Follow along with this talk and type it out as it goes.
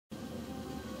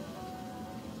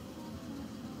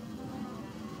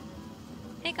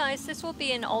Hey guys, this will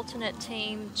be an alternate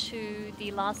team to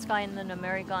the last guy in the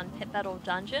Gnomeregan Pet Battle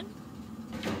Dungeon.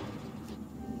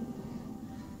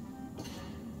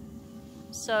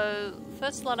 So,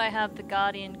 first slot I have the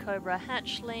Guardian Cobra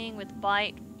Hatchling with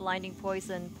Bite, Blinding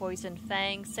Poison, Poison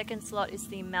Fang. Second slot is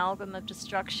the Amalgam of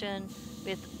Destruction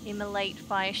with Immolate,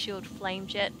 Fire Shield, Flame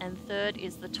Jet. And third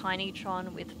is the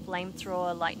Tinytron with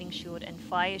Flamethrower, Lightning Shield and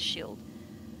Fire Shield.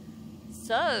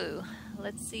 So,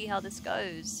 let's see how this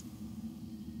goes.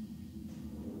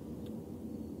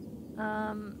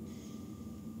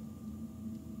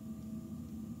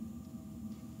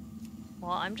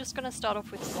 Well, I'm just going to start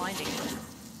off with Blinding.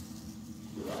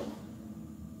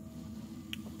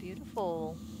 Oh,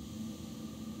 beautiful.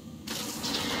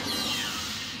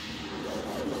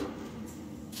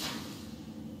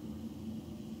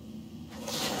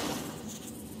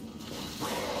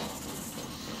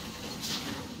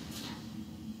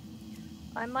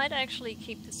 I might actually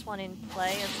keep this one in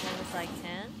play as long as I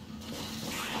can.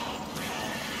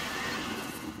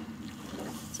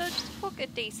 So just took a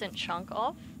decent chunk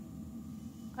off.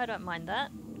 I don't mind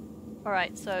that.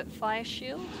 Alright, so Fire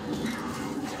Shield.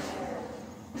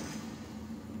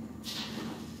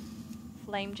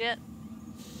 Flame Jet.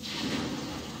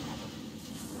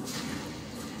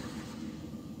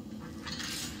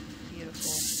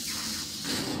 Beautiful.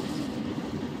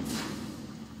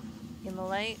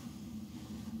 Immolate.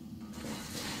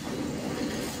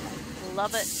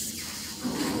 Love it.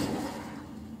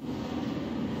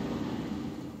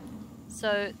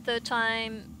 So, third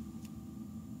time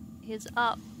is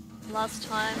up. Last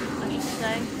time, I should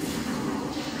say.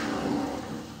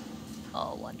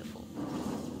 Oh, wonderful.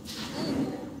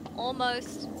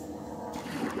 Almost.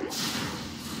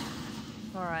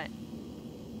 Alright.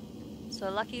 So,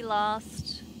 lucky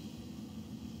last.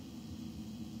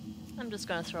 I'm just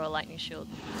going to throw a lightning shield.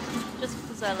 Just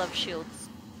because I love shields.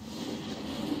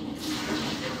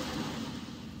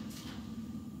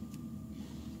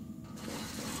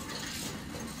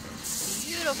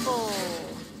 Beautiful!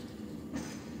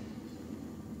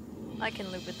 I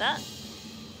can live with that.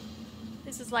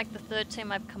 This is like the third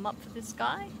time I've come up for this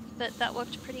guy, but that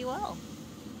worked pretty well.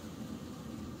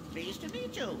 Pleased to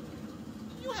meet you.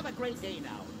 You have a great day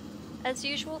now. As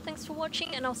usual, thanks for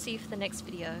watching and I'll see you for the next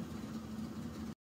video.